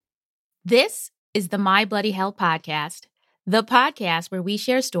This is the My Bloody Hell podcast, the podcast where we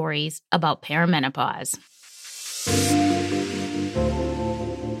share stories about perimenopause.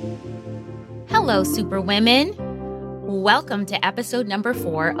 Hello, superwomen. Welcome to episode number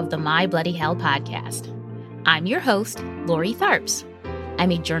 4 of the My Bloody Hell podcast. I'm your host, Lori Tharps.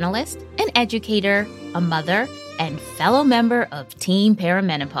 I'm a journalist, an educator, a mother, and fellow member of Team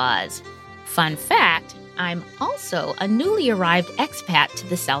Perimenopause. Fun fact, I'm also a newly arrived expat to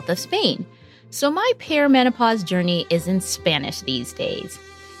the south of Spain, so my perimenopause journey is in Spanish these days.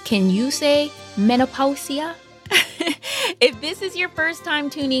 Can you say menopausia? If this is your first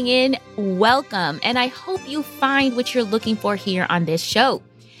time tuning in, welcome, and I hope you find what you're looking for here on this show.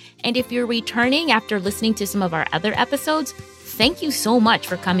 And if you're returning after listening to some of our other episodes, thank you so much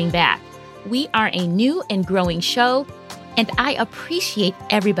for coming back. We are a new and growing show, and I appreciate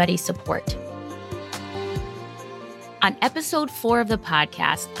everybody's support. On episode 4 of the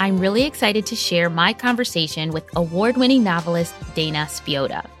podcast, I'm really excited to share my conversation with award-winning novelist Dana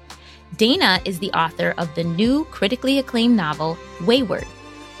Spiotta. Dana is the author of the new critically acclaimed novel, Wayward,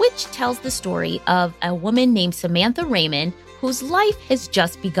 which tells the story of a woman named Samantha Raymond whose life has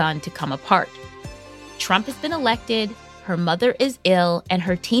just begun to come apart. Trump has been elected, her mother is ill, and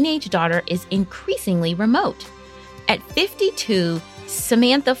her teenage daughter is increasingly remote. At 52,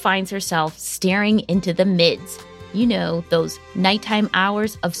 Samantha finds herself staring into the mids. You know, those nighttime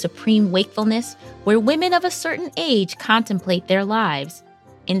hours of supreme wakefulness where women of a certain age contemplate their lives.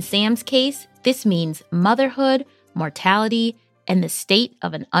 In Sam's case, this means motherhood, mortality, and the state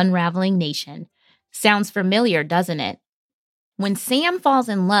of an unraveling nation. Sounds familiar, doesn't it? When Sam falls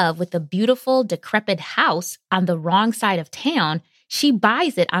in love with a beautiful, decrepit house on the wrong side of town, she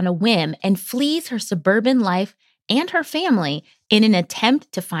buys it on a whim and flees her suburban life and her family in an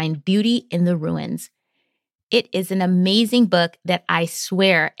attempt to find beauty in the ruins. It is an amazing book that I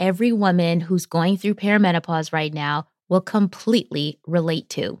swear every woman who's going through perimenopause right now will completely relate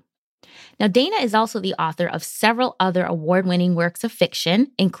to. Now, Dana is also the author of several other award-winning works of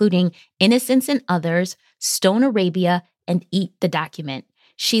fiction, including Innocence in Others, Stone Arabia, and Eat the Document.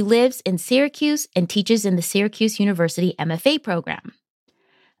 She lives in Syracuse and teaches in the Syracuse University MFA program.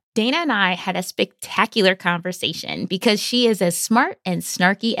 Dana and I had a spectacular conversation because she is as smart and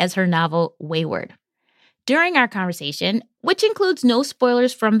snarky as her novel, Wayward. During our conversation, which includes no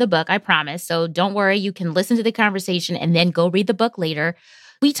spoilers from the book, I promise, so don't worry, you can listen to the conversation and then go read the book later,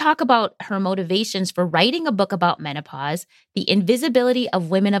 we talk about her motivations for writing a book about menopause, the invisibility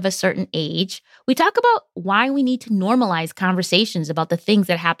of women of a certain age. We talk about why we need to normalize conversations about the things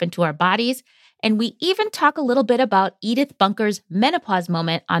that happen to our bodies, and we even talk a little bit about Edith Bunker's menopause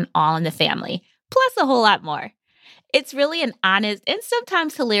moment on All in the Family, plus a whole lot more. It's really an honest and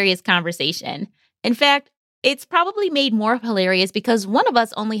sometimes hilarious conversation. In fact, it's probably made more hilarious because one of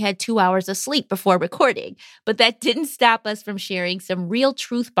us only had 2 hours of sleep before recording, but that didn't stop us from sharing some real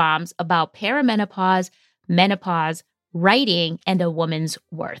truth bombs about perimenopause, menopause, writing, and a woman's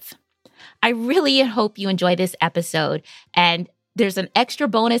worth. I really hope you enjoy this episode, and there's an extra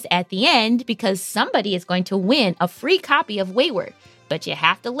bonus at the end because somebody is going to win a free copy of Wayward, but you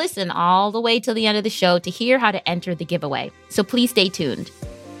have to listen all the way till the end of the show to hear how to enter the giveaway. So please stay tuned.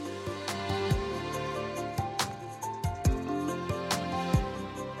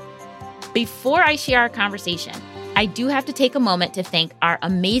 Before I share our conversation, I do have to take a moment to thank our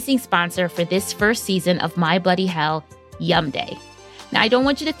amazing sponsor for this first season of My Bloody Hell, Yum Day. Now, I don't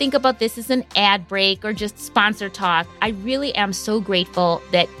want you to think about this as an ad break or just sponsor talk. I really am so grateful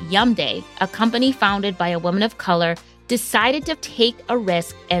that Yum Day, a company founded by a woman of color, decided to take a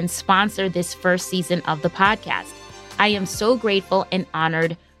risk and sponsor this first season of the podcast. I am so grateful and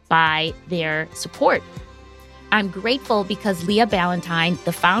honored by their support. I'm grateful because Leah Ballantyne,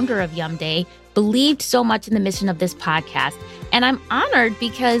 the founder of Yum Day, believed so much in the mission of this podcast. And I'm honored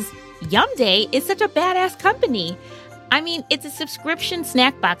because Yum Day is such a badass company. I mean, it's a subscription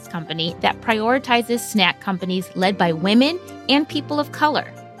snack box company that prioritizes snack companies led by women and people of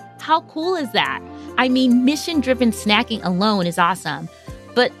color. How cool is that? I mean, mission-driven snacking alone is awesome.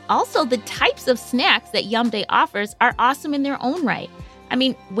 But also the types of snacks that Yum Day offers are awesome in their own right. I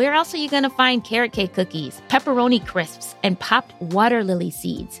mean, where else are you going to find carrot cake cookies, pepperoni crisps, and popped water lily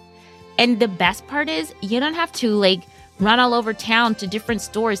seeds? And the best part is you don't have to run all over town to different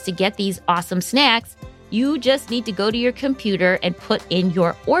stores to get these awesome snacks. You just need to go to your computer and put in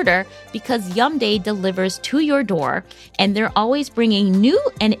your order because Yum Day delivers to your door, and they're always bringing new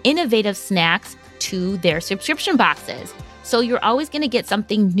and innovative snacks to their subscription boxes. So you're always going to get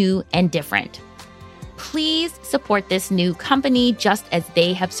something new and different. Please support this new company just as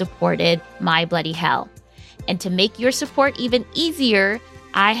they have supported My Bloody Hell. And to make your support even easier,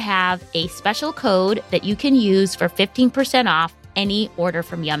 I have a special code that you can use for 15% off any order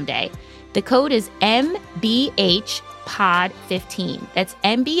from Yum Day. The code is MBHPOD15. That's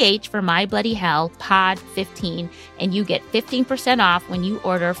MBH for My Bloody Hell, POD15. And you get 15% off when you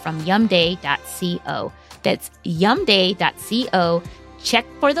order from yumday.co. That's yumday.co. Check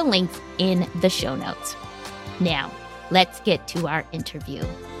for the links in the show notes. Now, let's get to our interview.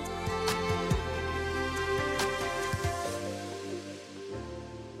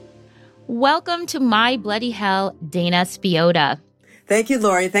 Welcome to My Bloody Hell, Dana Spiotta. Thank you,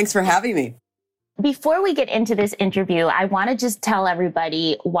 Lori. Thanks for having me. Before we get into this interview, I want to just tell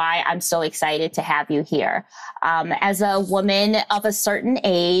everybody why I'm so excited to have you here. As a woman of a certain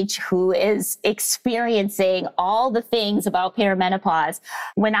age who is experiencing all the things about perimenopause,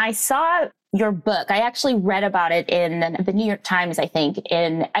 when I saw your book, I actually read about it in the New York Times, I think,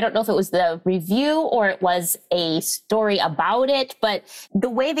 I don't know if it was the review or it was a story about it, but the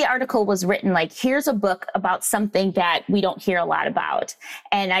way the article was written, like, here's a book about something that we don't hear a lot about.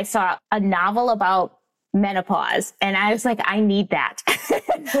 And I saw a novel about menopause and I was like, I need that.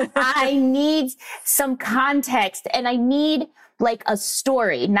 I need some context and I need like a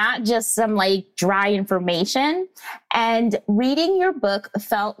story, not just some like dry information. And reading your book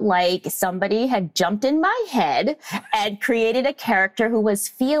felt like somebody had jumped in my head and created a character who was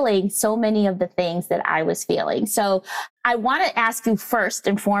feeling so many of the things that I was feeling. So I want to ask you first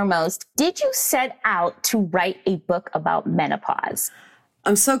and foremost, did you set out to write a book about menopause?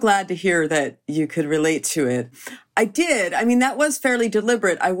 I'm so glad to hear that you could relate to it. I did. I mean, that was fairly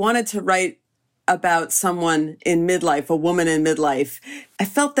deliberate. I wanted to write about someone in midlife, a woman in midlife. I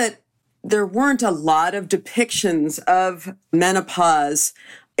felt that there weren't a lot of depictions of menopause,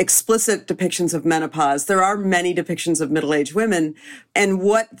 explicit depictions of menopause. There are many depictions of middle-aged women and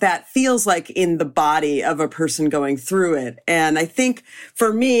what that feels like in the body of a person going through it. And I think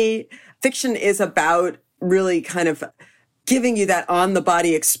for me, fiction is about really kind of giving you that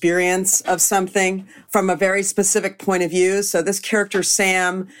on-the-body experience of something from a very specific point of view. So this character,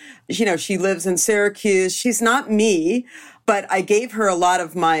 Sam, she lives in Syracuse. She's not me, but I gave her a lot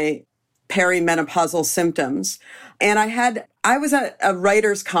of my perimenopausal symptoms. And I was at a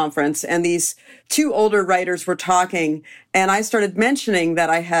writers' conference and these two older writers were talking and I started mentioning that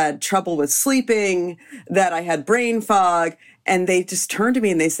I had trouble with sleeping, that I had brain fog. And they just turned to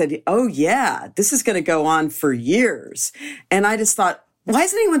me and they said, oh yeah, this is going to go on for years. And I just thought, why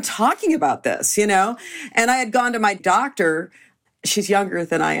isn't anyone talking about this? And I had gone to my doctor. She's younger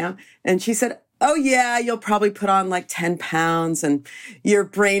than I am. And she said, oh yeah, you'll probably put on like 10 pounds and your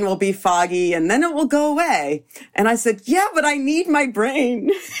brain will be foggy and then it will go away. And I said, yeah, but I need my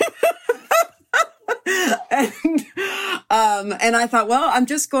brain. And I thought, well, I'm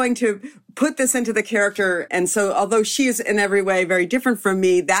just going to put this into the character. And so although she is in every way very different from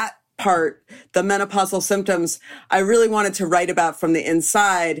me, that part, the menopausal symptoms, I really wanted to write about from the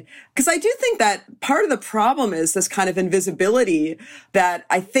inside. Because I do think that part of the problem is this kind of invisibility that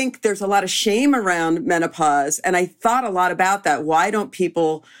I think there's a lot of shame around menopause. And I thought a lot about that. Why don't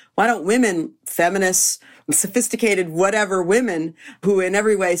women, feminists, sophisticated whatever women who in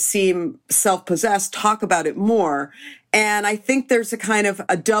every way seem self-possessed talk about it more? And I think there's a kind of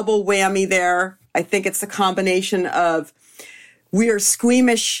a double whammy there. I think it's the combination of we are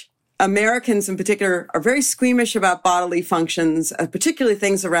squeamish. Americans in particular are very squeamish about bodily functions, particularly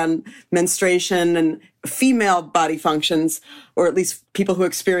things around menstruation and female body functions, or at least people who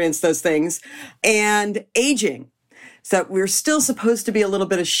experience those things, and aging. So we're still supposed to be a little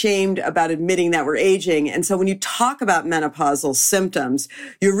bit ashamed about admitting that we're aging. And so when you talk about menopausal symptoms,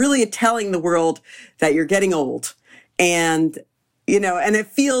 you're really telling the world that you're getting old. And, and it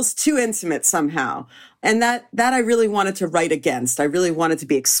feels too intimate somehow. And that I really wanted to write against. I really wanted to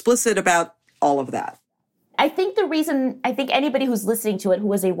be explicit about all of that. I think anybody who's listening to it,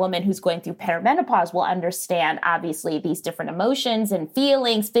 who is a woman who's going through perimenopause, will understand, obviously, these different emotions and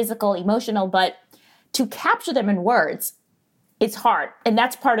feelings, physical, emotional, but to capture them in words, it's hard. And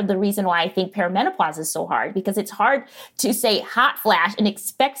that's part of the reason why I think perimenopause is so hard, because it's hard to say hot flash and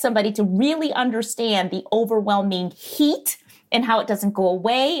expect somebody to really understand the overwhelming heat and how it doesn't go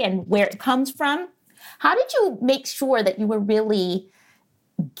away and where it comes from. How did you make sure that you were really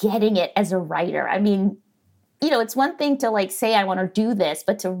getting it as a writer? I mean, it's one thing to say, I want to do this,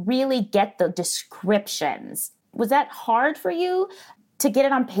 but to really get the descriptions. Was that hard for you to get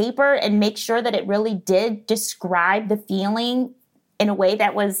it on paper and make sure that it really did describe the feeling in a way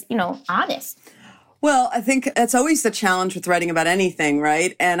that was, honest? Well, I think that's always the challenge with writing about anything,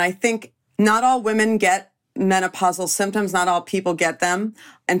 right? And I think not all women get menopausal symptoms. Not all people get them,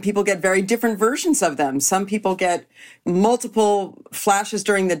 and people get very different versions of them. Some people get multiple flashes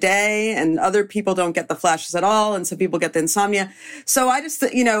during the day, and other people don't get the flashes at all, and some people get the insomnia. So I just,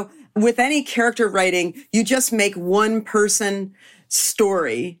 with any character writing, you just make one person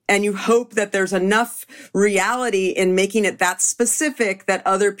story, and you hope that there's enough reality in making it that specific that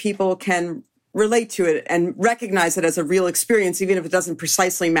other people can relate to it and recognize it as a real experience, even if it doesn't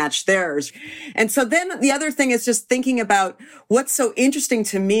precisely match theirs. And so then the other thing is just thinking about what's so interesting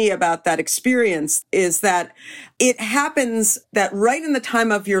to me about that experience is that it happens that right in the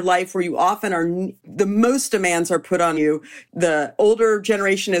time of your life where you often are, the most demands are put on you. The older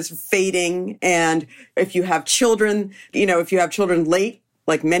generation is fading. And if you have children, if you have children late,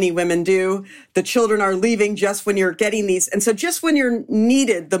 like many women do, the children are leaving just when you're getting these. And so just when you're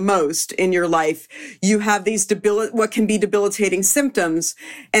needed the most in your life, you have these what can be debilitating symptoms.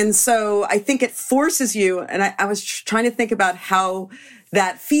 And so I think it forces you, and I was trying to think about how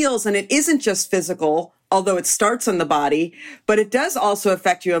that feels. And it isn't just physical, although it starts in the body, but it does also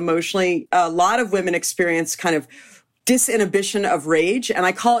affect you emotionally. A lot of women experience kind of disinhibition of rage. And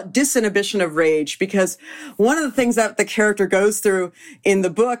I call it disinhibition of rage because one of the things that the character goes through in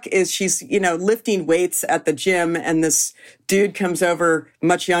the book is she's, lifting weights at the gym, and this dude comes over,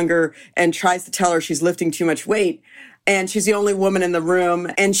 much younger, and tries to tell her she's lifting too much weight. And she's the only woman in the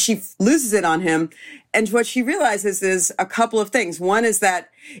room, and she loses it on him. And what she realizes is a couple of things. One is that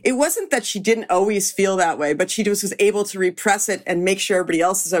it wasn't that she didn't always feel that way, but she just was able to repress it and make sure everybody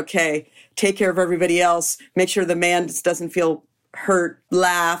else is okay, take care of everybody else, make sure the man just doesn't feel hurt,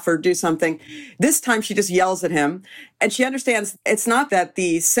 laugh, or do something. This time she just yells at him, and she understands it's not that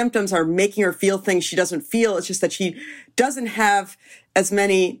the symptoms are making her feel things she doesn't feel. It's just that she doesn't have as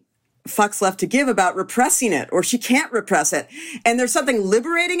many fucks left to give about repressing it, or she can't repress it. And there's something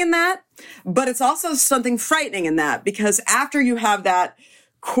liberating in that, but it's also something frightening in that, because after you have that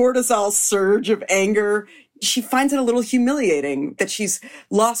cortisol surge of anger, she finds it a little humiliating that she's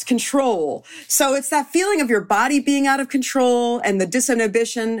lost control. So it's that feeling of your body being out of control and the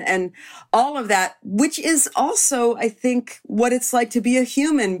disinhibition and all of that, which is also, I think, what it's like to be a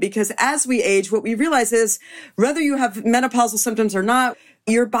human, because as we age, what we realize is whether you have menopausal symptoms or not,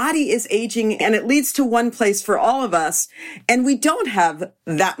 your body is aging, and it leads to one place for all of us, and we don't have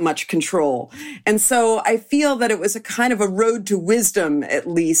that much control. And so I feel that it was a kind of a road to wisdom, at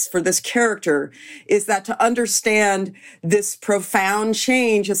least for this character, is that to understand this profound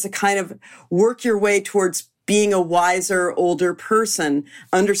change is to kind of work your way towards being a wiser, older person,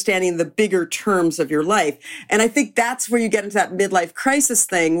 understanding the bigger terms of your life. And I think that's where you get into that midlife crisis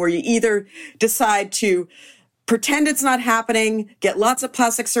thing, where you either decide to pretend it's not happening, get lots of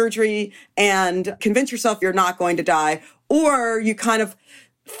plastic surgery, and convince yourself you're not going to die, or you kind of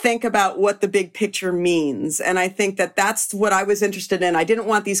think about what the big picture means. And I think that that's what I was interested in. I didn't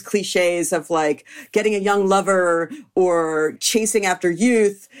want these cliches of like getting a young lover or chasing after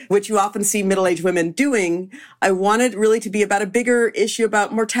youth, which you often see middle-aged women doing. I wanted really to be about a bigger issue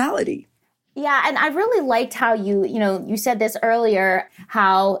about mortality. Yeah, and I really liked how you said this earlier,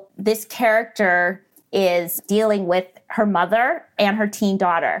 how this character is dealing with her mother and her teen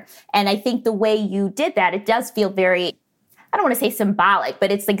daughter. And I think the way you did that, it does feel very, I don't want to say symbolic,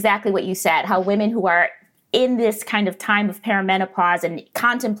 but it's exactly what you said, how women who are in this kind of time of perimenopause and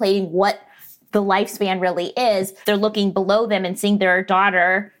contemplating what the lifespan really is, they're looking below them and seeing their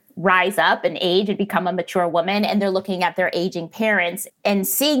daughter rise up and age and become a mature woman, and they're looking at their aging parents and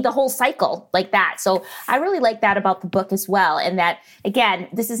seeing the whole cycle like that. So I really like that about the book as well. And that, again,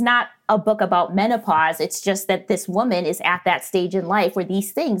 this is not a book about menopause. It's just that this woman is at that stage in life where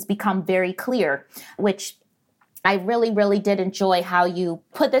these things become very clear, which I really, really did enjoy how you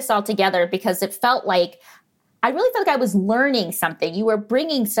put this all together, because it felt like, I really felt like I was learning something. You were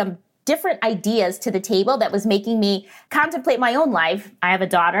bringing some different ideas to the table that was making me contemplate my own life. I have a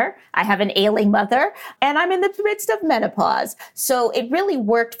daughter, I have an ailing mother, and I'm in the midst of menopause. So it really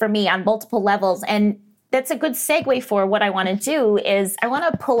worked for me on multiple levels. And that's a good segue for what I want to do is I want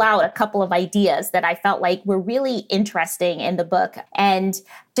to pull out a couple of ideas that I felt like were really interesting in the book, and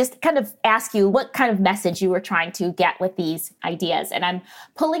just kind of ask you what kind of message you were trying to get with these ideas. And I'm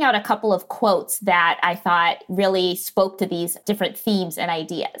pulling out a couple of quotes that I thought really spoke to these different themes and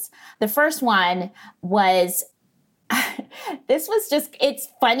ideas. The first one was, This was just, it's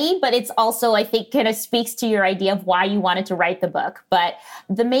funny, but it's also, I think, kind of speaks to your idea of why you wanted to write the book. But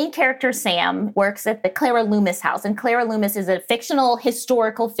the main character, Sam, works at the Clara Loomis house. And Clara Loomis is a fictional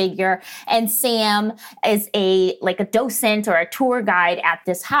historical figure. And Sam is a docent or a tour guide at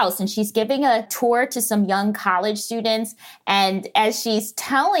this house. And she's giving a tour to some young college students. And as she's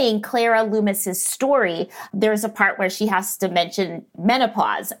telling Clara Loomis's story, there's a part where she has to mention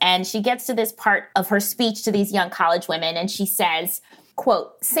menopause. And she gets to this part of her speech to these young college women, and she says,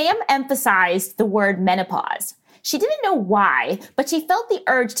 quote, "Sam emphasized the word menopause. She didn't know why, but she felt the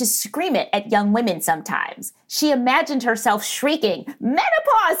urge to scream it at young women sometimes. She imagined herself shrieking,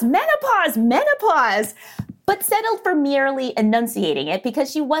 'Menopause, menopause, menopause,' but settled for merely enunciating it because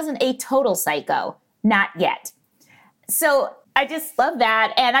she wasn't a total psycho. Not yet." So I just love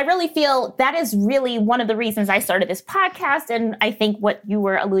that. And I really feel that is really one of the reasons I started this podcast. And I think what you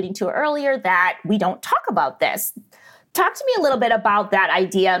were alluding to earlier, that we don't talk about this. Talk to me a little bit about that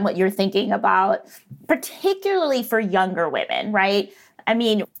idea and what you're thinking about, particularly for younger women, right? I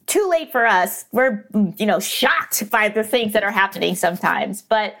mean, too late for us. We're, shocked by the things that are happening sometimes.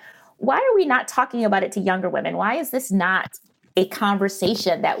 But why are we not talking about it to younger women? Why is this not a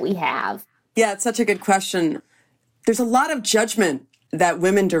conversation that we have? Yeah, it's such a good question. There's a lot of judgment that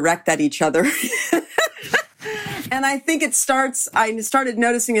women direct at each other. And I think I started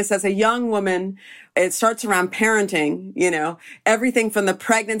noticing this as a young woman. It starts around parenting, everything from the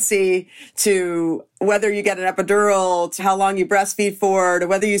pregnancy to whether you get an epidural, to how long you breastfeed for, to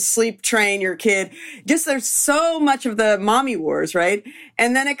whether you sleep train your kid. Just there's so much of the mommy wars, right?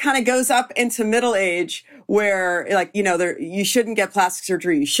 And then it kind of goes up into middle age where you shouldn't get plastic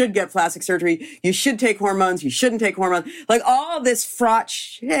surgery. You should get plastic surgery. You should take hormones. You shouldn't take hormones. Like all this fraught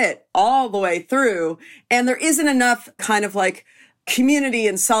shit all the way through. And there isn't enough kind of like community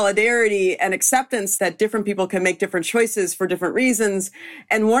and solidarity and acceptance that different people can make different choices for different reasons.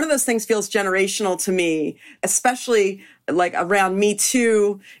 And one of those things feels generational to me, especially like around Me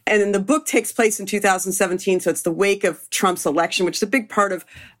Too. And then the book takes place in 2017. So it's the wake of Trump's election, which is a big part of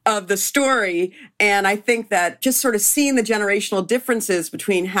the story. And I think that just sort of seeing the generational differences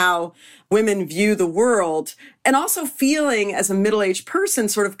between how women view the world and also feeling as a middle-aged person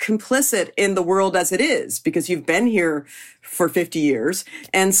sort of complicit in the world as it is, because you've been here for 50 years.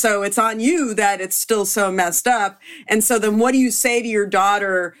 And so it's on you that it's still so messed up. And so then what do you say to your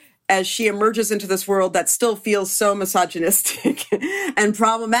daughter as she emerges into this world that still feels so misogynistic and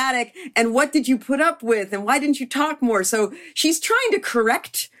problematic? And what did you put up with? And why didn't you talk more? So she's trying to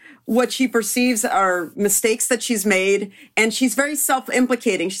correct what she perceives are mistakes that she's made. And she's very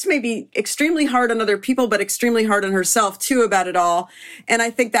self-implicating. She's maybe extremely hard on other people, but extremely hard on herself too about it all. And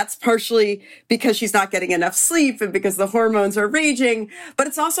I think that's partially because she's not getting enough sleep and because the hormones are raging, but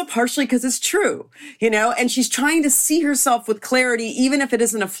it's also partially because it's true, and she's trying to see herself with clarity, even if it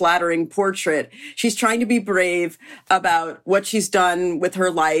isn't a flattering portrait. She's trying to be brave about what she's done with her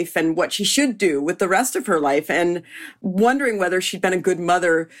life and what she should do with the rest of her life, and wondering whether she'd been a good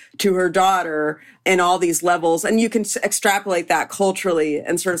mother to her daughter in all these levels. And you can extrapolate that culturally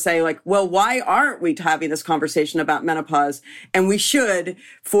and sort of say like, well, why aren't we having this conversation about menopause? And we should,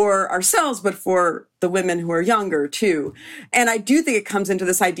 for ourselves, but for the women who are younger too. And I do think it comes into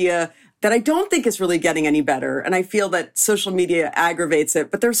this idea that I don't think is really getting any better. And I feel that social media aggravates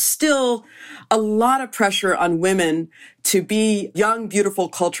it, but there's still a lot of pressure on women to be young, beautiful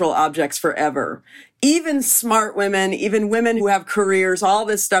cultural objects forever. Even smart women, even women who have careers, all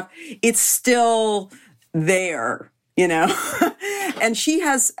this stuff, it's still there, And she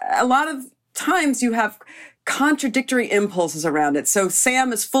has, a lot of times you have contradictory impulses around it. So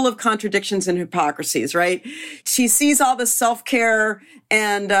Sam is full of contradictions and hypocrisies, right? She sees all this self-care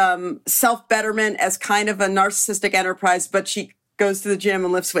and self-betterment as kind of a narcissistic enterprise, but she goes to the gym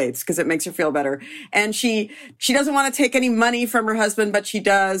and lifts weights because it makes her feel better. And she doesn't want to take any money from her husband, but she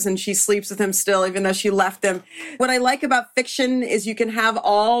does. And she sleeps with him still, even though she left him. What I like about fiction is you can have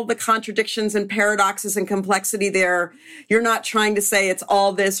all the contradictions and paradoxes and complexity there. You're not trying to say it's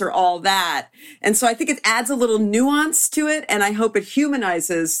all this or all that. And so I think it adds a little nuance to it. And I hope it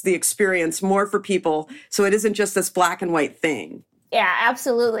humanizes the experience more for people, so it isn't just this black and white thing. Yeah,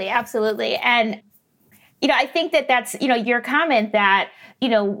 absolutely. Absolutely. And I think that's, your comment that,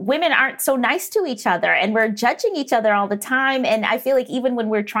 women aren't so nice to each other and we're judging each other all the time. And I feel like even when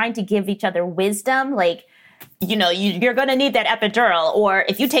we're trying to give each other wisdom, like, you're going to need that epidural, or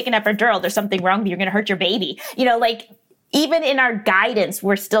if you take an epidural, there's something wrong, you're going to hurt your baby. Even in our guidance,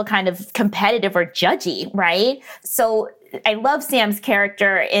 we're still kind of competitive or judgy, right? So I love Sam's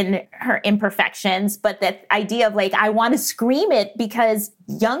character in her imperfections, but that idea of like, I want to scream it because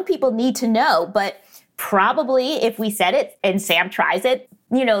young people need to know, but probably if we said it and Sam tries it,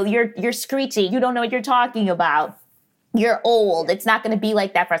 you're screeching. You don't know what you're talking about. You're old. It's not going to be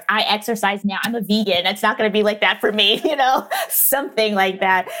like that for us. I exercise now. I'm a vegan. It's not going to be like that for me, something like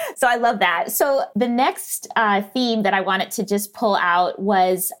that. So I love that. So the next theme that I wanted to just pull out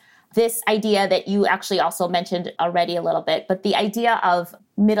was this idea that you actually also mentioned already a little bit, but the idea of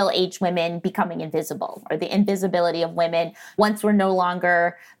middle-aged women becoming invisible, or the invisibility of women once we're no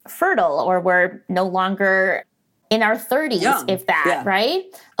longer fertile, or we're no longer in our 30s, if that, right?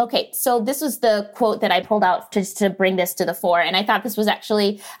 Okay, so this was the quote that I pulled out just to bring this to the fore. And I thought this was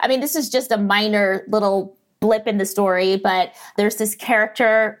actually, this is just a minor little blip in the story, but there's this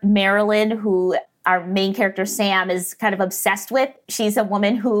character, Marilyn, who our main character, Sam, is kind of obsessed with. She's an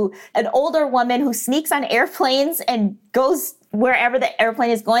older woman who sneaks on airplanes and goes wherever the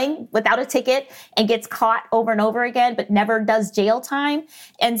airplane is going without a ticket and gets caught over and over again, but never does jail time.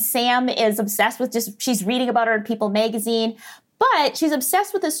 And Sam is obsessed with she's reading about her in People magazine, but she's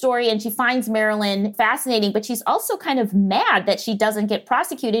obsessed with the story and she finds Marilyn fascinating, but she's also kind of mad that she doesn't get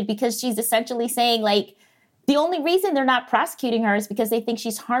prosecuted, because she's essentially saying, like, the only reason they're not prosecuting her is because they think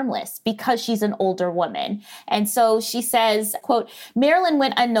she's harmless, because she's an older woman. And so she says, quote, Marilyn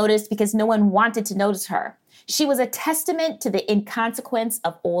went unnoticed because no one wanted to notice her. She was a testament to the inconsequence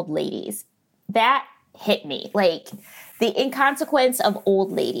of old ladies. That hit me. Like, the inconsequence of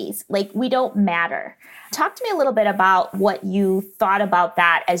old ladies. Like, we don't matter. Talk to me a little bit about what you thought about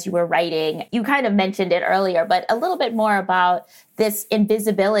that as you were writing. You kind of mentioned it earlier, but a little bit more about this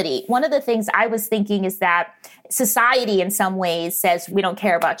invisibility. One of the things I was thinking is that society in some ways says we don't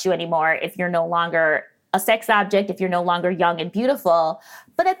care about you anymore if you're no longer a sex object, if you're no longer young and beautiful.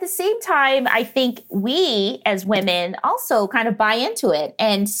 But at the same time, I think we as women also kind of buy into it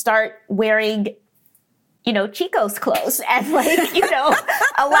and start wearing, Chico's clothes and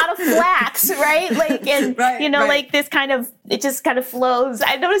a lot of flax, right? Like, and, like this kind of, it just kind of flows.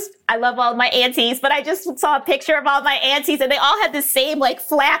 I noticed, I love all my aunties, but I just saw a picture of all my aunties and they all had the same like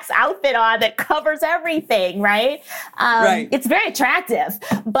flax outfit on that covers everything, right? It's very attractive,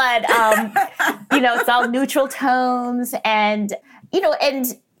 but, it's all neutral tones and, and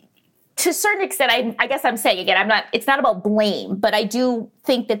to a certain extent, I guess I'm saying again, it's not about blame, but I do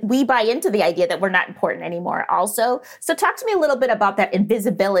think that we buy into the idea that we're not important anymore also. So talk to me a little bit about that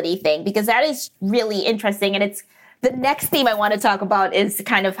invisibility thing, because that is really interesting. And it's the next theme I want to talk about is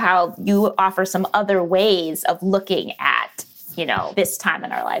kind of how you offer some other ways of looking at, this time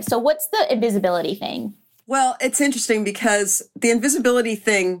in our lives. So what's the invisibility thing? Well, it's interesting because the invisibility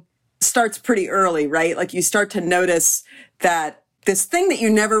thing starts pretty early, right? Like, you start to notice that this thing that you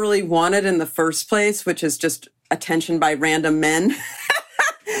never really wanted in the first place, which is just attention by random men,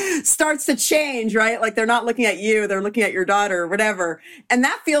 starts to change, right? Like, they're not looking at you, they're looking at your daughter or whatever. And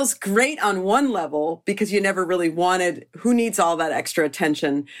that feels great on one level because you never really wanted, who needs all that extra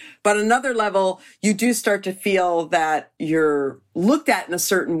attention? But another level, you do start to feel that you're looked at in a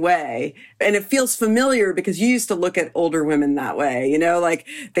certain way. And it feels familiar because you used to look at older women that way, like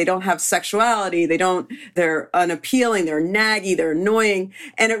they don't have sexuality. They're unappealing. They're naggy. They're annoying.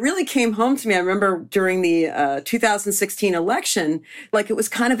 And it really came home to me. I remember during the 2016 election, like, it was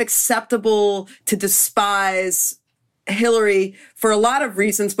kind of acceptable to despise Hillary for a lot of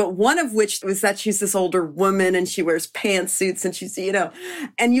reasons, but one of which was that she's this older woman and she wears pantsuits and she's,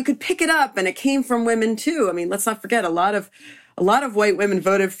 and you could pick it up, and it came from women too. I mean, let's not forget, a lot of white women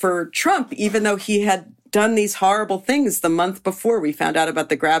voted for Trump, even though he had done these horrible things the month before we found out about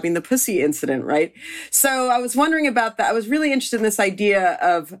the grabbing the pussy incident, right? So I was wondering about that. I was really interested in this idea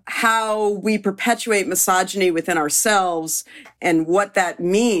of how we perpetuate misogyny within ourselves and what that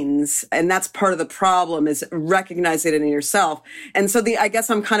means. And that's part of the problem, is recognizing it in yourself. And so I guess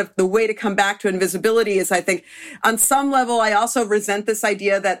I'm kind of, the way to come back to invisibility is, I think on some level, I also resent this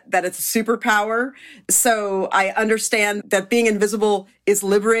idea that it's a superpower. So I understand that being invisible is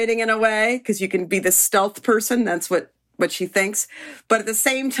liberating in a way, because you can be this stealth person. That's what she thinks. But at the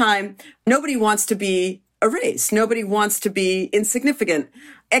same time, nobody wants to be erased. Nobody wants to be insignificant,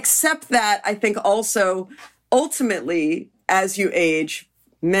 except that I think also ultimately, as you age,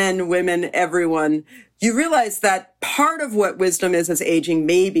 men, women, everyone, you realize that part of what wisdom is as aging,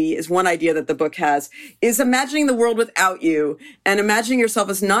 maybe, is one idea that the book has, is imagining the world without you and imagining yourself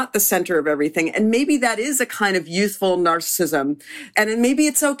as not the center of everything. And maybe that is a kind of youthful narcissism. And maybe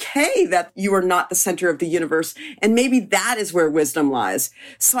it's okay that you are not the center of the universe. And maybe that is where wisdom lies.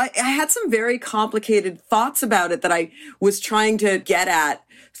 So I had some very complicated thoughts about it that I was trying to get at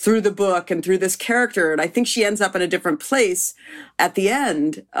through the book and through this character. And I think she ends up in a different place at the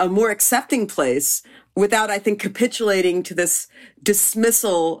end, a more accepting place, without, I think, capitulating capitulating to this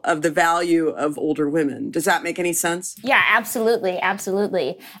dismissal of the value of older women. Does that make any sense? Yeah, absolutely.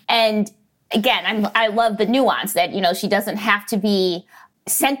 Absolutely. And again, I love the nuance that, she doesn't have to be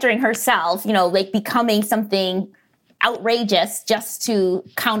centering herself, like becoming something outrageous just to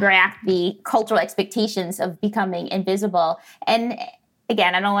counteract the cultural expectations of becoming invisible. And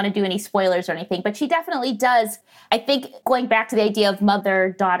again, I don't want to do any spoilers or anything, but she definitely does. I think going back to the idea of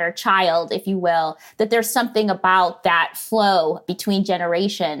mother, daughter, child, if you will, that there's something about that flow between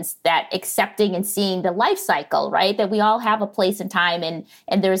generations, that accepting and seeing the life cycle, right? That we all have a place and time,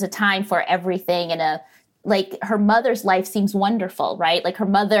 and there's a time for everything, and like her mother's life seems wonderful, right? Like her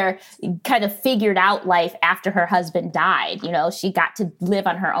mother kind of figured out life after her husband died. She got to live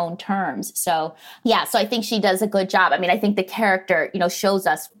on her own terms. So yeah, so I think she does a good job. I mean, I think the character, shows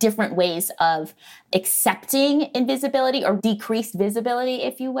us different ways of accepting invisibility or decreased visibility,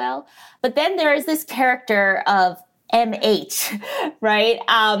 if you will. But then there is this character of MH, right?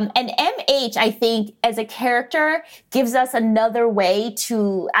 And MH, I think, as a character, gives us another way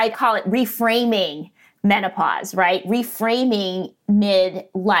to, I call it reframing menopause, right? Reframing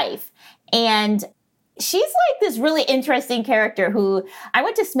midlife. And she's like this really interesting character who I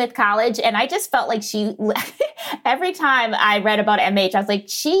went to Smith College, and I just felt like she, every time I read about MH, I was like,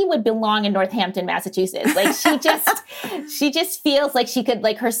 she would belong in Northampton, Massachusetts. Like she just feels like she could,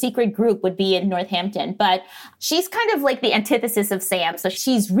 like her secret group would be in Northampton, but she's kind of like the antithesis of Sam. So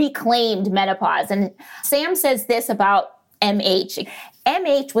she's reclaimed menopause. And Sam says this about MH.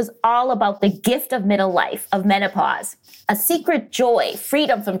 MH was all about the gift of middle life, of menopause, a secret joy,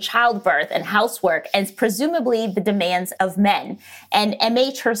 freedom from childbirth and housework, and presumably the demands of men. And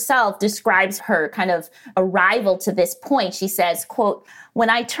MH herself describes her kind of arrival to this point. She says, quote,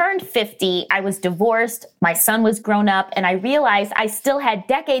 "When I turned 50, I was divorced, my son was grown up, and I realized I still had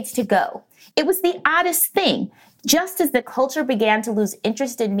decades to go. It was the oddest thing. Just as the culture began to lose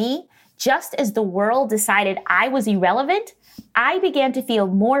interest in me, just as the world decided I was irrelevant, I began to feel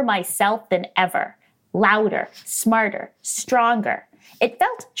more myself than ever, louder, smarter, stronger. It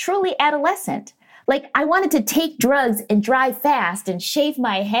felt truly adolescent, like I wanted to take drugs and drive fast and shave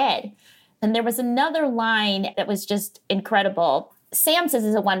my head." And there was another line that was just incredible. Sam says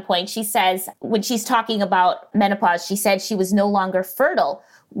this at one point. She says, when she's talking about menopause, she said she was no longer fertile,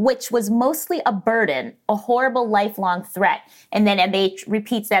 which was mostly a burden, a horrible lifelong threat. And then MH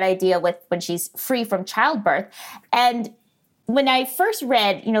repeats that idea with when she's free from childbirth. And when I first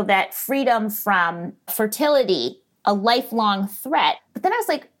read, that freedom from fertility, a lifelong threat, but then I was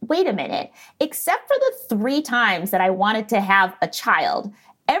like, wait a minute, except for the 3 times that I wanted to have a child,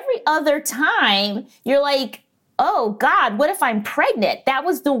 every other time you're like, oh God, what if I'm pregnant? That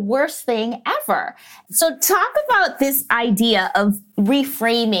was the worst thing ever. So talk about this idea of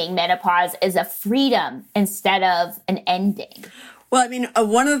reframing menopause as a freedom instead of an ending. Well, I mean,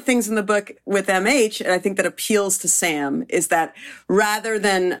 one of the things in the book with MH, and I think that appeals to Sam, is that rather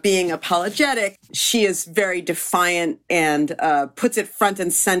than being apologetic, she is very defiant and puts it front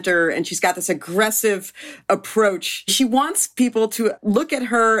and center, and she's got this aggressive approach. She wants people to look at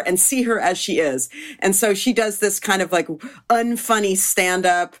her and see her as she is. And so she does this kind of like unfunny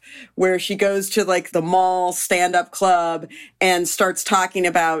stand-up where she goes to like the mall stand-up club and starts talking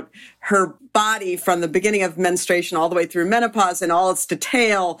about her body from the beginning of menstruation all the way through menopause in all its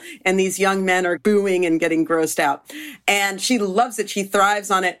detail. And these young men are booing and getting grossed out. And she loves it. She thrives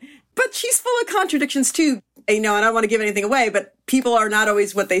on it. But she's full of contradictions too. And I don't want to give anything away, but people are not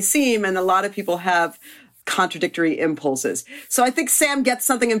always what they seem. And a lot of people have contradictory impulses. So I think Sam gets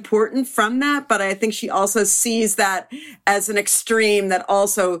something important from that, but I think she also sees that as an extreme that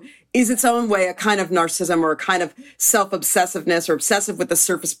also is its own way a kind of narcissism or a kind of self-obsessiveness or obsessive with the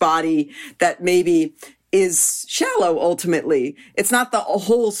surface body that maybe is shallow ultimately. It's not the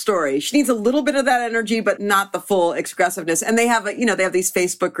whole story. She needs a little bit of that energy, but not the full expressiveness. And they have, they have these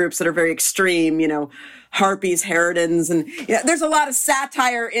Facebook groups that are very extreme, harpies, harridans, and there's a lot of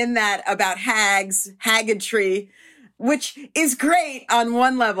satire in that about hags, haggotry, which is great on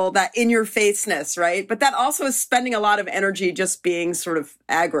one level, that in-your-faceness, right? But that also is spending a lot of energy just being sort of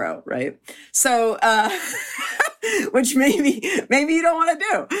aggro, right? So, which maybe you don't want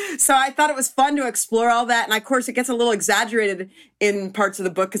to do. So I thought it was fun to explore all that. And of course, it gets a little exaggerated in parts of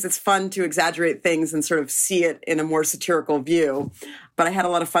the book because it's fun to exaggerate things and sort of see it in a more satirical view. But I had a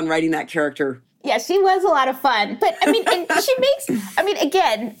lot of fun writing that character. Yeah, she was a lot of fun. But and she makes,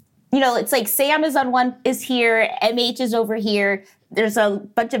 again, it's like Sam is here, MH is over here. There's a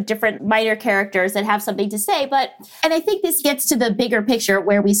bunch of different minor characters that have something to say. And I think this gets to the bigger picture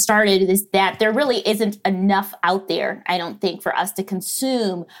where we started, is that there really isn't enough out there, I don't think, for us to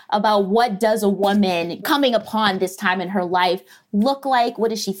consume about what does a woman coming upon this time in her life look like? What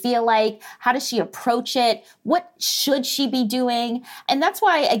does she feel like? How does she approach it? What should she be doing? And that's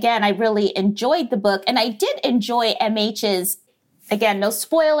why, again, I really enjoyed the book. And I did enjoy MH's, again, no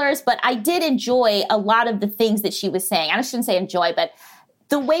spoilers, but I did enjoy a lot of the things that she was saying. I shouldn't say enjoy, but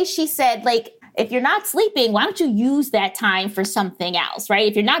the way she said, like, if you're not sleeping, why don't you use that time for something else, right?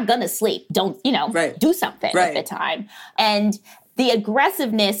 If you're not going to sleep, don't, do something at the time. And the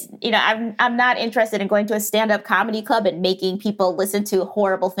aggressiveness, I'm not interested in going to a stand-up comedy club and making people listen to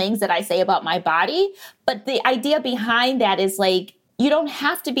horrible things that I say about my body. But the idea behind that is like, you don't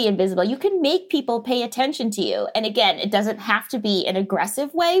have to be invisible. You can make people pay attention to you. And again, it doesn't have to be an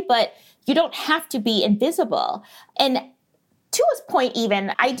aggressive way, but you don't have to be invisible. And to his point,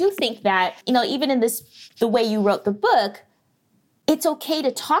 even, I do think that, even in the way you wrote the book, it's okay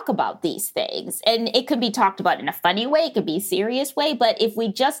to talk about these things. And it could be talked about in a funny way. It could be a serious way. But if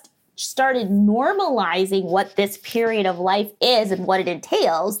we just started normalizing what this period of life is and what it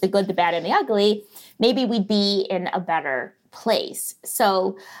entails, the good, the bad, and the ugly, maybe we'd be in a better place.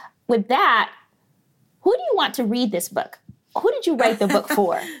 So with that, who do you want to read this book? Who did you write the book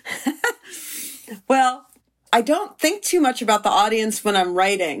for? Well, I don't think too much about the audience when I'm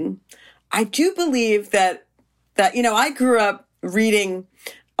writing. I do believe that I grew up reading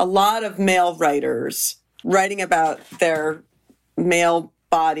a lot of male writers writing about their male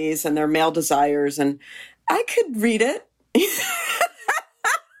bodies and their male desires, and I could read it.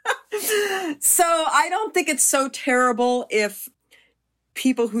 So I don't think it's so terrible if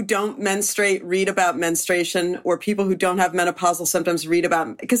people who don't menstruate read about menstruation, or people who don't have menopausal symptoms read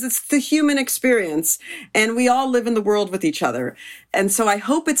about, because it's the human experience and we all live in the world with each other. And so I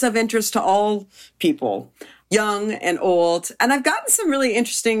hope it's of interest to all people, young and old. And I've gotten some really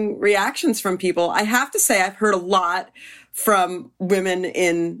interesting reactions from people. I have to say, I've heard a lot from women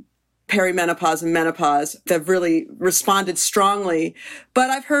in perimenopause and menopause that have really responded strongly. But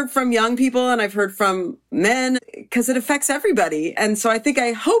I've heard from young people and I've heard from men, because it affects everybody. And so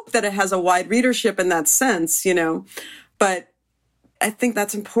I hope that it has a wide readership in that sense, but I think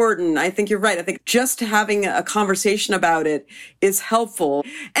that's important. I think you're right. I think just having a conversation about it is helpful.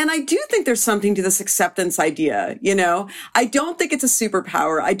 And I do think there's something to this acceptance idea. I don't think it's a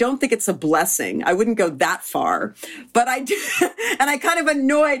superpower. I don't think it's a blessing. I wouldn't go that far, but I do. And I kind of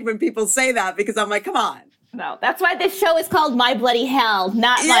annoyed when people say that, because I'm like, come on. No, that's why this show is called My Bloody Hell,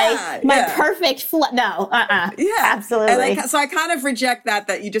 not my perfect no, Yeah, absolutely. And so I kind of reject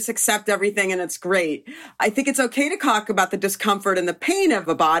that you just accept everything and it's great. I think it's okay to talk about the discomfort and the pain of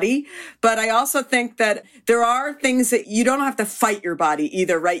a body, but I also think that there are things that you don't have to fight your body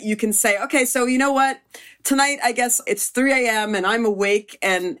either, right? You can say, okay, so you know what? Tonight, I guess it's 3 a.m. and I'm awake,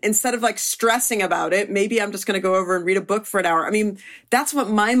 and instead of like stressing about it, maybe I'm just going to go over and read a book for an hour. I mean, that's what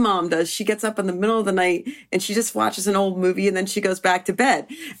my mom does. She gets up in the middle of the night and she just watches an old movie and then she goes back to bed.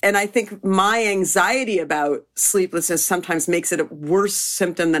 And I think my anxiety about sleeplessness sometimes makes it a worse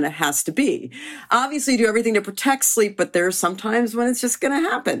symptom than it has to be. Obviously, you do everything to protect sleep, but there's sometimes when it's just going to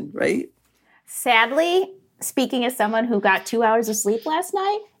happen, right? Sadly, speaking as someone who got 2 hours of sleep last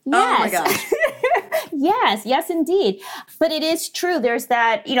night, yes. Oh my gosh. Yes, indeed. But it is true. There's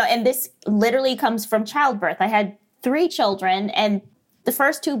that, and this literally comes from childbirth. I had 3 children, and the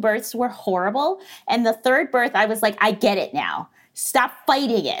first 2 births were horrible. And the third birth, I was like, I get it now. Stop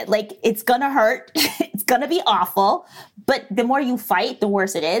fighting it. Like, it's going to hurt. It's going to be awful. But the more you fight, the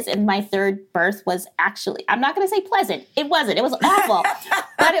worse it is. And my third birth was actually, I'm not going to say pleasant. It wasn't. It was awful.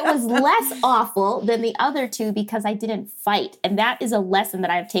 But it was less awful than the other 2 because I didn't fight. And that is a lesson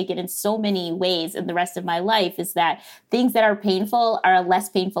that I've taken in so many ways in the rest of my life, is that things that are painful are less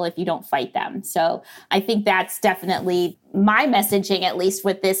painful if you don't fight them. So I think that's definitely my messaging, at least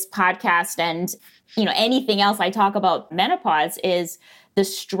with this podcast and anything else I talk about menopause, is the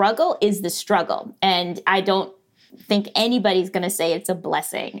struggle is the struggle. And I don't think anybody's going to say it's a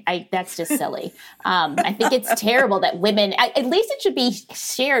blessing. That's just silly. I think it's terrible that women, at least it should be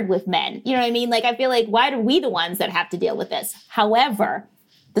shared with men. You know what I mean? Like, I feel like, why are we the ones that have to deal with this? However,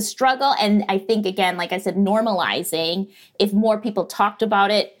 the struggle, and I think, again, like I said, normalizing, if more people talked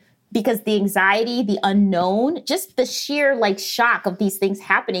about it, because the anxiety, the unknown, just the sheer shock of these things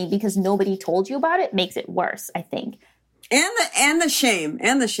happening because nobody told you about it makes it worse, I think. And the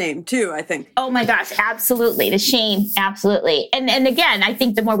shame too, I think. Oh my gosh, absolutely. The shame, absolutely. And again, I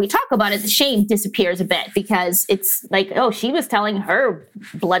think the more we talk about it, the shame disappears a bit, because it's like, oh, she was telling her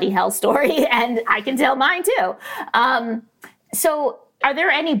bloody hell story and I can tell mine too. So are there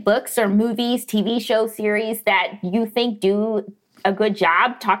any books or movies, TV show series that you think do a good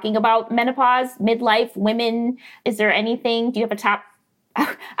job talking about menopause, midlife, women? Is there anything? Do you have a top?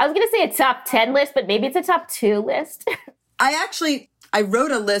 I was going to say a top 10 list, but maybe it's a top 2 list. I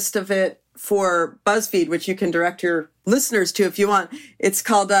wrote a list of it for BuzzFeed, which you can direct your listeners to if you want. It's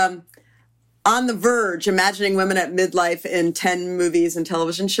called On the Verge, Imagining Women at Midlife in 10 Movies and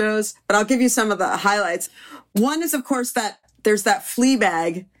Television Shows. But I'll give you some of the highlights. One is, of course, that there's that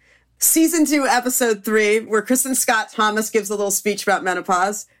Fleabag, season 2, episode 3, where Kristen Scott Thomas gives a little speech about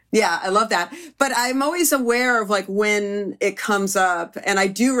menopause. Yeah, I love that. But I'm always aware of like when it comes up. And I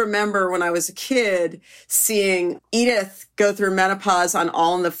do remember when I was a kid seeing Edith go through menopause on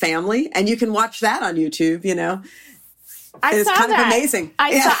All in the Family. And you can watch that on YouTube, you know. It's kind of amazing.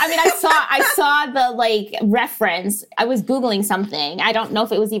 I saw the like reference. I was Googling something. I don't know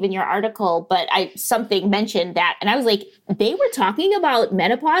if it was even your article, but something mentioned that. And I was like, they were talking about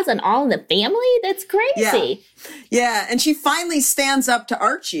menopause on All in the Family? That's crazy. Yeah. And she finally stands up to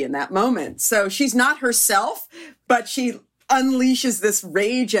Archie in that moment. So she's not herself, but she unleashes this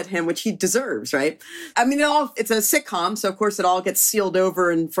rage at him, which he deserves, right? I mean, it's a sitcom, so of course it all gets sealed over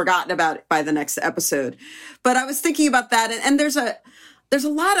and forgotten about by the next episode. But I was thinking about that, and there's a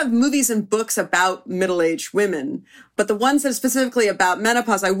lot of movies and books about middle-aged women, but the ones that are specifically about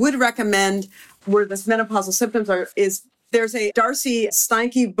menopause, I would recommend where the menopausal symptoms is there's a Darcy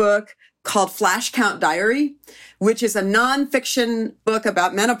Steinke book called Flash Count Diary, which is a nonfiction book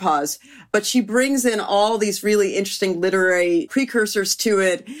about menopause, but she brings in all these really interesting literary precursors to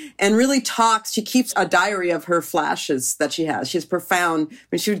it and really she keeps a diary of her flashes that she has. She's profound. I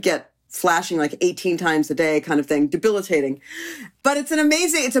mean, she would get flashing like 18 times a day kind of thing, debilitating. But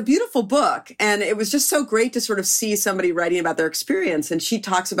it's a beautiful book. And it was just so great to sort of see somebody writing about their experience. And she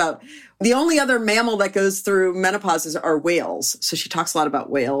talks about the only other mammal that goes through menopause are whales. So she talks a lot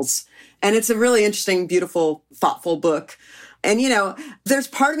about whales. And it's a really interesting, beautiful, thoughtful book. And, you know, there's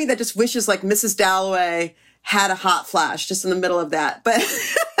part of me that just wishes like Mrs. Dalloway had a hot flash just in the middle of that. But,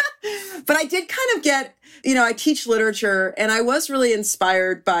 but I did kind of get, you know, I teach literature and I was really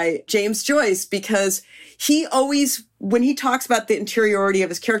inspired by James Joyce because he always, when he talks about the interiority of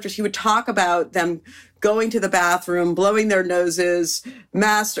his characters, he would talk about them going to the bathroom, blowing their noses,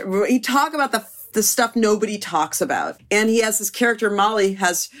 he'd talk about the stuff nobody talks about. And he has this character, Molly,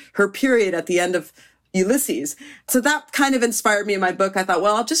 has her period at the end of Ulysses. So that kind of inspired me in my book. I thought,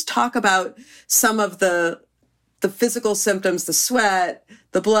 well, I'll just talk about some of the physical symptoms, the sweat,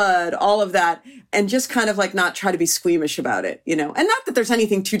 the blood, all of that, and just kind of like not try to be squeamish about it, you know. And not that there's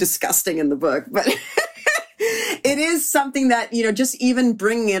anything too disgusting in the book, but it is something that, you know, just even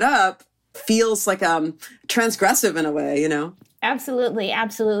bringing it up feels like transgressive in a way, you know. Absolutely.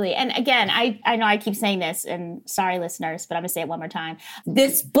 Absolutely. And again, I know I keep saying this, and sorry, listeners, but I'm going to say it one more time.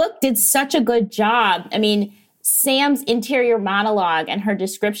 This book did such a good job. I mean, Sam's interior monologue and her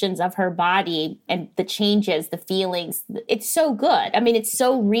descriptions of her body and the changes, the feelings, it's so good. I mean, it's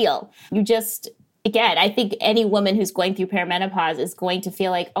so real. Again, I think any woman who's going through perimenopause is going to feel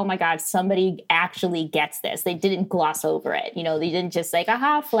like, oh my God, somebody actually gets this. They didn't gloss over it. You know, they didn't just like a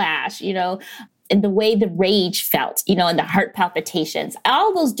hot flash, you know. And the way the rage felt, you know, and the heart palpitations,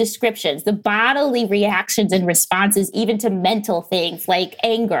 all those descriptions, the bodily reactions and responses, even to mental things like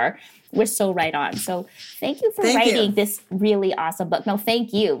anger, we're so right on. So thank you for writing this really awesome book. No,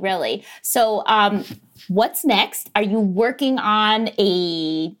 thank you, really. So what's next? Are you working on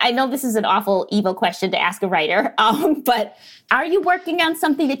I know this is an awful, evil question to ask a writer, but are you working on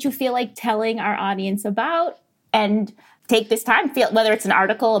something that you feel like telling our audience about? And take this time, whether it's an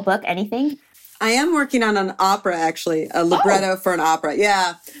article, a book, anything. I am working on an opera, actually, a libretto for an opera.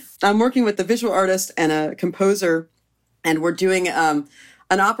 Yeah. I'm working with the visual artist and a composer, and we're doing an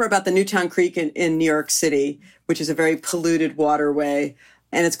opera about the Newtown Creek in New York City, which is a very polluted waterway.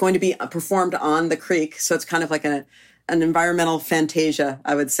 And it's going to be performed on the creek. So it's kind of like an environmental fantasia,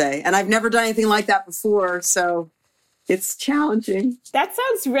 I would say. And I've never done anything like that before, so it's challenging. That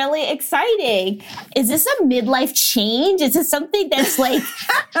sounds really exciting. Is this a midlife change? Is this something that's like,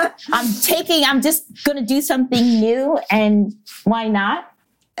 I'm just going to do something new, and why not?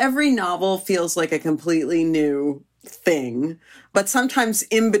 Every novel feels like a completely new thing, but sometimes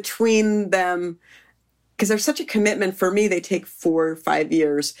in between them, because there's such a commitment for me, they take 4 or 5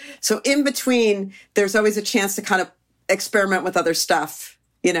 years. So in between, there's always a chance to kind of experiment with other stuff.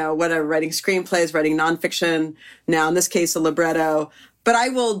 You know, whatever, writing screenplays, writing nonfiction, now in this case, a libretto. But I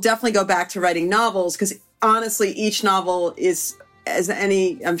will definitely go back to writing novels because honestly, each novel is,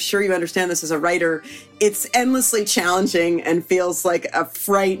 I'm sure you understand this as a writer, it's endlessly challenging and feels like a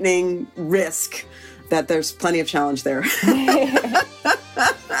frightening risk. that there's plenty of challenge there.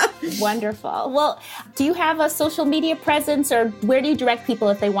 Wonderful. Well, do you have a social media presence, or where do you direct people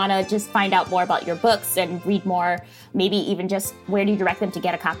if they want to just find out more about your books and read more? Maybe even just where do you direct them to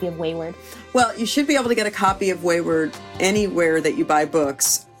get a copy of Wayward? Well, you should be able to get a copy of Wayward anywhere that you buy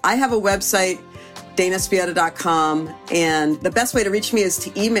books. I have a website, danaspiotta.com, and the best way to reach me is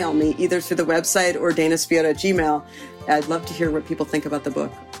to email me either through the website or danaspiotta@gmail.com. I'd love to hear what people think about the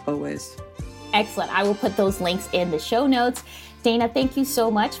book, always. Excellent. I will put those links in the show notes. Dana, thank you so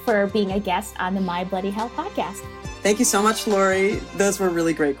much for being a guest on the My Bloody Hell podcast. Thank you so much, Lori. Those were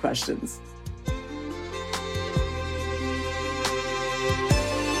really great questions.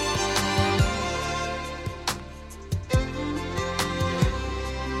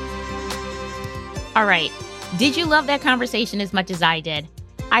 All right. Did you love that conversation as much as I did?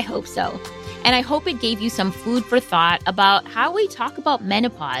 I hope so. And I hope it gave you some food for thought about how we talk about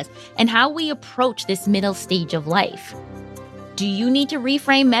menopause and how we approach this middle stage of life. Do you need to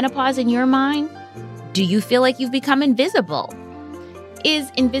reframe menopause in your mind? Do you feel like you've become invisible?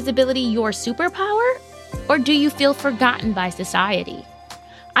 Is invisibility your superpower? Or do you feel forgotten by society?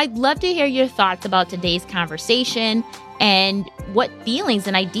 I'd love to hear your thoughts about today's conversation and what feelings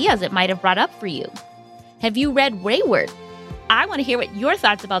and ideas it might have brought up for you. Have you read Wayward? I want to hear what your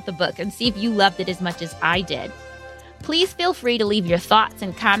thoughts about the book and see if you loved it as much as I did. Please feel free to leave your thoughts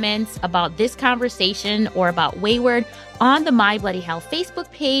and comments about this conversation or about Wayward on the My Bloody Hell Facebook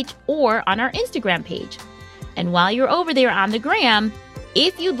page or on our Instagram page. And while you're over there on the gram,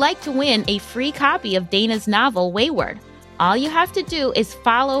 if you'd like to win a free copy of Dana's novel, Wayward, all you have to do is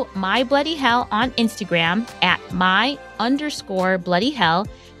follow My Bloody Hell on Instagram at my_bloody_hell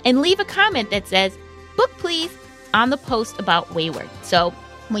and leave a comment that says, "Book please," on the post about Wayward. So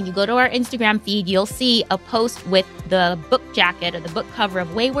when you go to our Instagram feed, you'll see a post with the book jacket or the book cover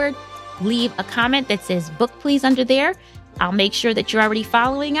of Wayward. Leave a comment that says "Book please" under there. I'll make sure that you're already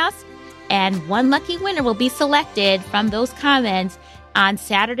following us. And one lucky winner will be selected from those comments on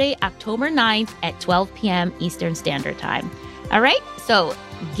Saturday, October 9th at 12 p.m. Eastern Standard Time. All right, so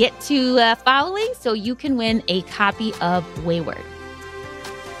get to following so you can win a copy of Wayward.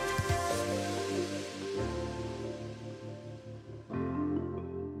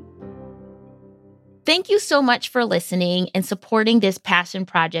 Thank you so much for listening and supporting this passion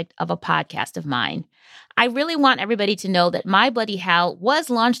project of a podcast of mine. I really want everybody to know that My Bloody Hell was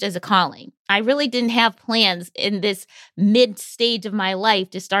launched as a calling. I really didn't have plans in this mid-stage of my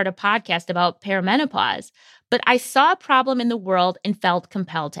life to start a podcast about perimenopause, but I saw a problem in the world and felt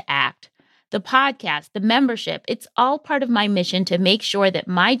compelled to act. The podcast, the membership, it's all part of my mission to make sure that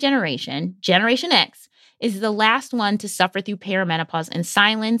my generation, Generation X, is the last one to suffer through perimenopause in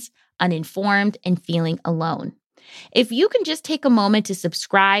silence, uninformed, and feeling alone. If you can just take a moment to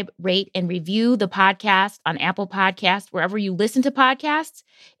subscribe, rate, and review the podcast on Apple Podcasts, wherever you listen to podcasts,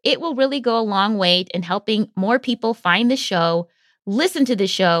 it will really go a long way in helping more people find the show, listen to the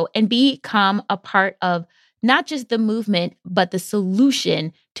show, and become a part of not just the movement, but the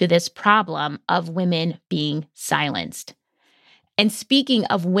solution to this problem of women being silenced. And speaking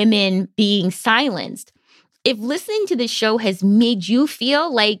of women being silenced, if listening to this show has made you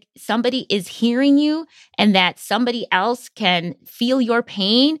feel like somebody is hearing you and that somebody else can feel your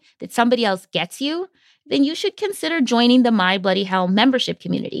pain, that somebody else gets you, then you should consider joining the My Bloody Hell membership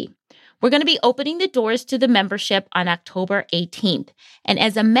community. We're going to be opening the doors to the membership on October 18th. And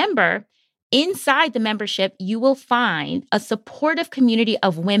as a member, inside the membership, you will find a supportive community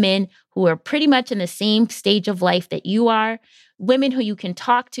of women who are pretty much in the same stage of life that you are, women who you can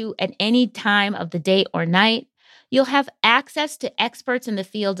talk to at any time of the day or night. You'll have access to experts in the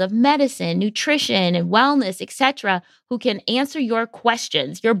fields of medicine, nutrition, and wellness, etc., who can answer your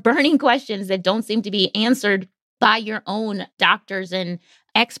questions, your burning questions that don't seem to be answered by your own doctors and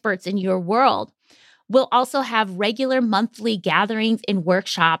experts in your world. We'll also have regular monthly gatherings and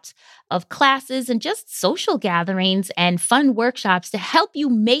workshops of classes and just social gatherings and fun workshops to help you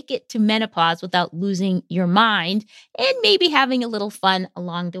make it to menopause without losing your mind and maybe having a little fun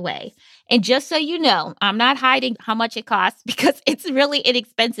along the way. And just so you know, I'm not hiding how much it costs because it's really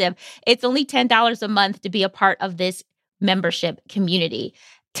inexpensive. It's only $10 a month to be a part of this membership community.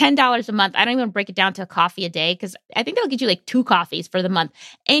 $10 a month. I don't even break it down to a coffee a day because I think that'll get you like 2 coffees for the month.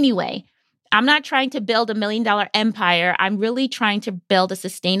 Anyway, I'm not trying to build $1 million empire. I'm really trying to build a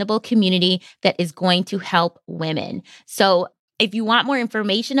sustainable community that is going to help women. So if you want more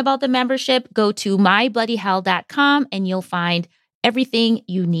information about the membership, go to mybloodyhell.com and you'll find everything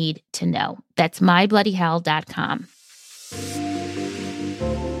you need to know. That's mybloodyhell.com.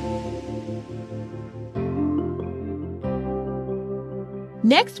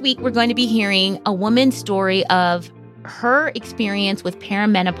 Next week, we're going to be hearing a woman's story of her experience with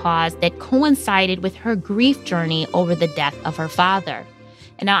perimenopause that coincided with her grief journey over the death of her father.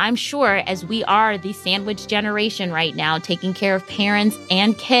 And now I'm sure, as we are the sandwich generation right now, taking care of parents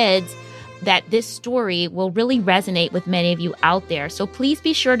and kids, that this story will really resonate with many of you out there. So please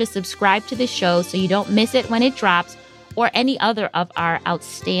be sure to subscribe to the show so you don't miss it when it drops, or any other of our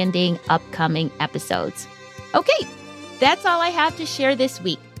outstanding upcoming episodes. Okay, that's all I have to share this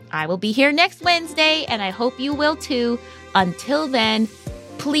week. I will be here next Wednesday, and I hope you will too. Until then,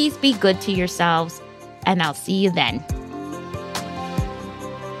 please be good to yourselves, and I'll see you then.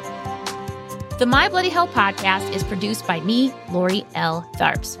 The My Bloody Hell podcast is produced by me, Lori L.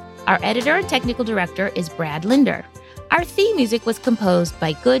 Tharps. Our editor and technical director is Brad Linder. Our theme music was composed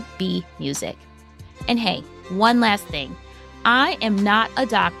by Good Bee Music. And hey, one last thing. I am not a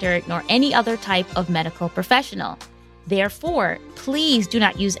doctor nor any other type of medical professional. Therefore, please do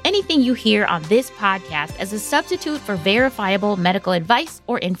not use anything you hear on this podcast as a substitute for verifiable medical advice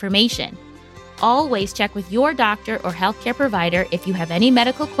or information. Always check with your doctor or healthcare provider if you have any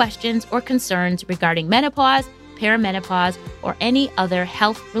medical questions or concerns regarding menopause, perimenopause, or any other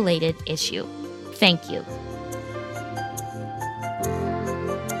health-related issue. Thank you.